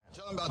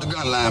About the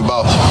gun line,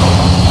 boss.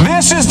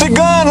 This is the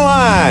gun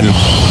line.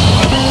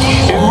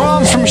 It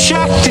runs from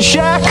shack to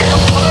shack,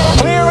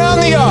 clear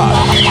around the yard.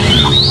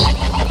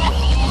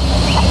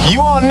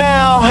 You are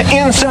now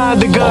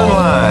inside the gun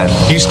line.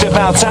 You step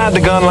outside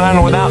the gun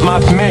line without my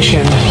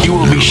permission, you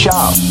will be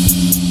shot.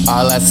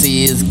 All I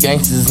see is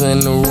gangsters in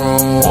the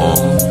room.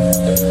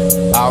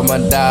 All my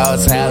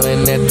dogs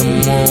howling at the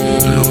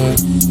moon.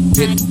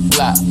 Hit the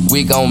block,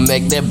 we gon'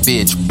 make that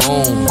bitch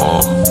boom.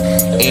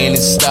 And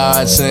it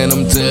starts, send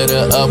them to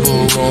the upper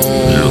room.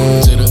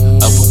 To the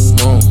upper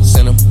room,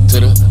 send them to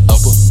the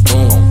upper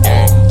room.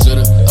 To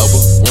the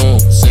upper room,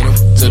 send them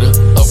to the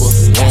upper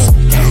room.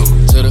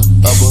 To the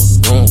upper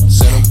room,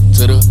 send them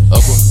to the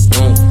upper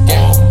room.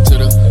 To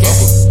the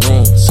upper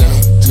room, send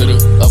them to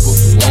the upper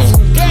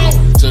room.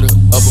 To the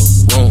upper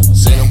room,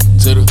 send them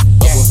to the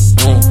upper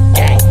room.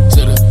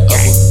 To the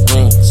upper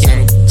room, send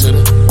them to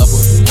the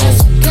upper room.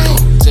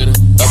 To the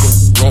upper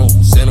room,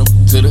 send them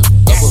to the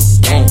upper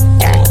room.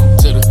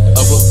 To the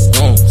upper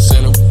room,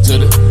 send them to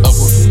the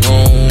upper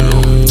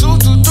room.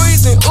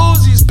 223s and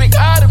Uzis, big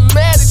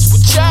automatics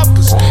with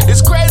choppers.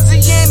 It's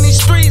crazy in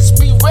these streets,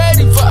 be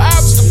ready for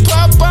ops to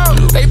pop out.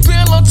 They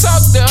pillow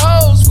talk the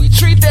hoes, we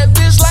treat that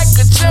bitch like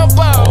a jump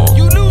out.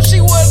 You knew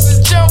she was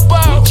a jump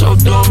out. Your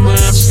dumb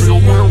ass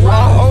still went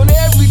wrong. On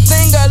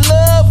everything I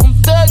love, I'm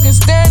thuggin',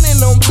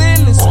 standing on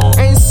business.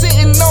 Ain't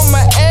sitting on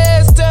my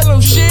ass, tell them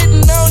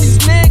shitting on these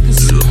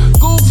niggas.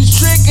 Goofy's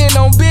tricking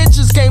on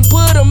bitches, can't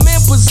put them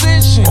in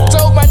position.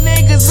 Told my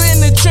niggas in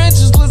the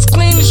trenches, let's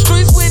clean the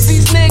streets with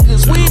these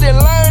niggas. We done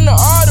learned the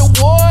art of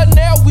war,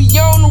 now we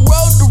on the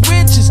road to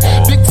riches.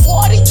 Big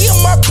 40 in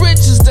my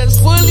britches, that's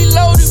fully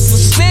loaded for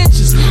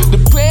snitches. The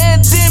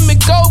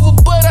pandemic over,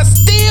 but I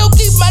still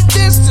keep my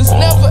distance.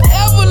 Never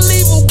ever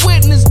leave a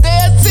witness,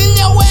 they'll send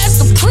your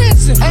ass to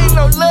prison. Ain't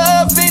no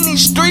love in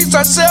these streets,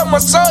 I sell my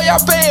soul,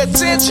 y'all pay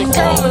attention.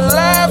 Come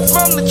alive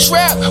from the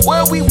trap,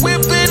 where we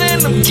whip it in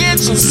them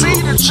kitchens.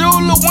 See the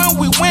jeweler when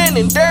we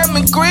winning,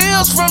 diamond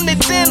grills from the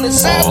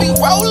dinners. I be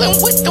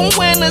rolling with them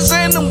winners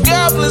and them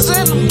goblins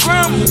and them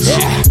gremlins.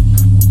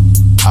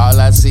 All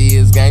I see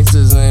is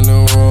gangsters in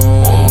the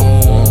room.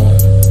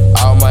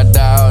 All my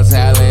dogs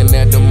howling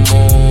at the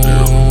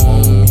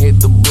moon. Hit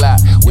the block,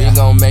 we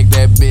gon' make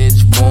that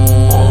bitch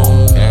boom.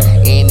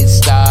 And it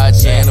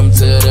starts, send them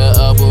to the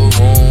upper room.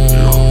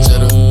 To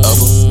the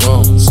upper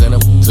room, send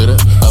them to the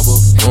upper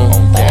room.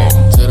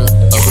 To the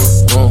upper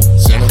room,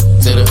 send them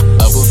to the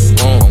upper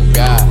room.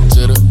 God,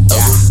 to the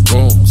upper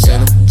room,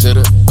 send them to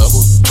the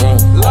upper room.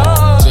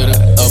 To the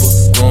upper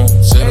room,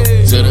 send them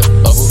to the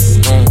upper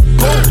room.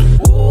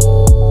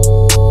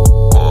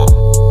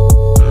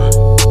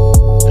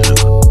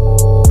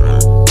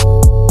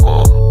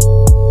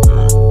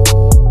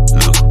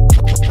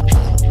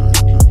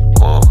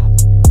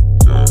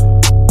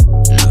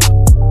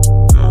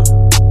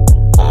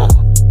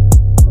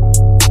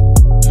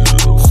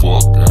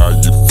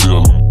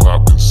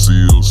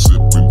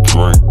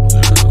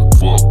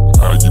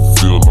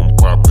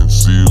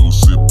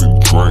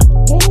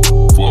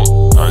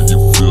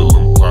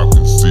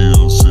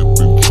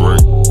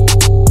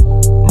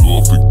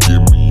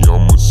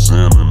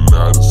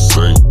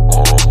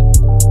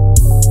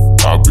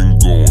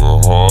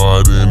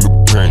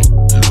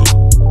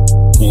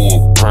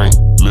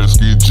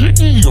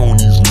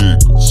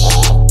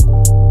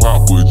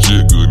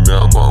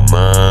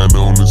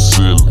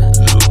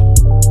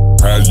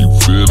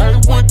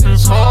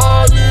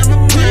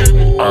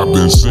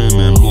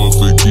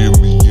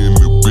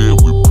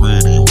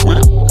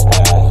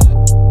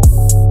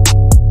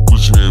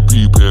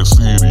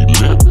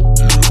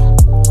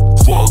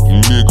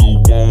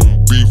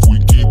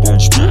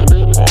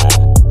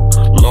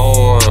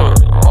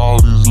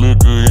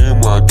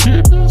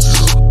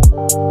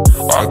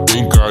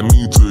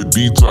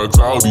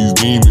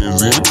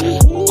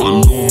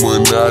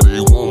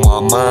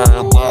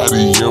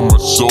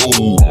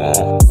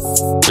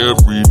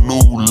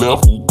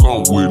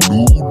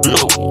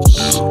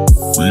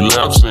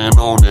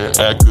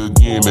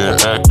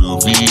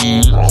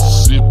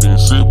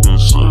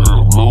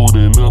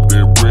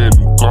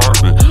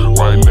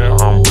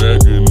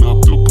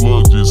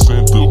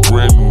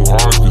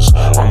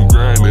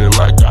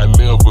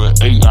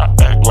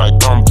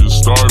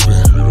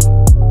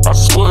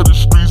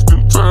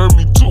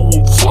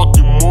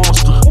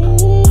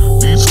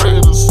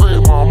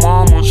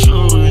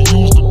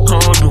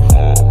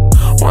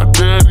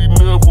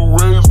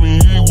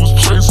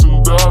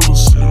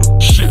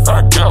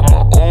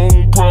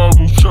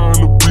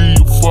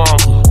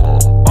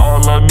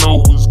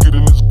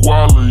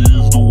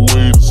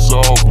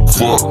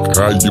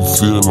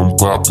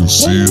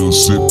 Seal,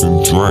 sip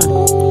and drink.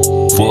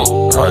 Fuck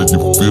how you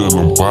feel,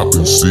 I'm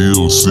poppin',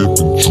 seal, sip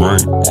and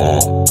drink.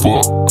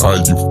 Fuck how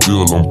you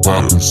feel, I'm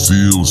poppin',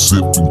 seal,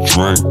 sip and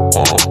drink.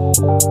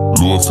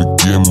 Lord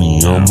forgive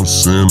me, I'm a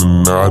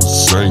sinner, not a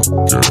saint.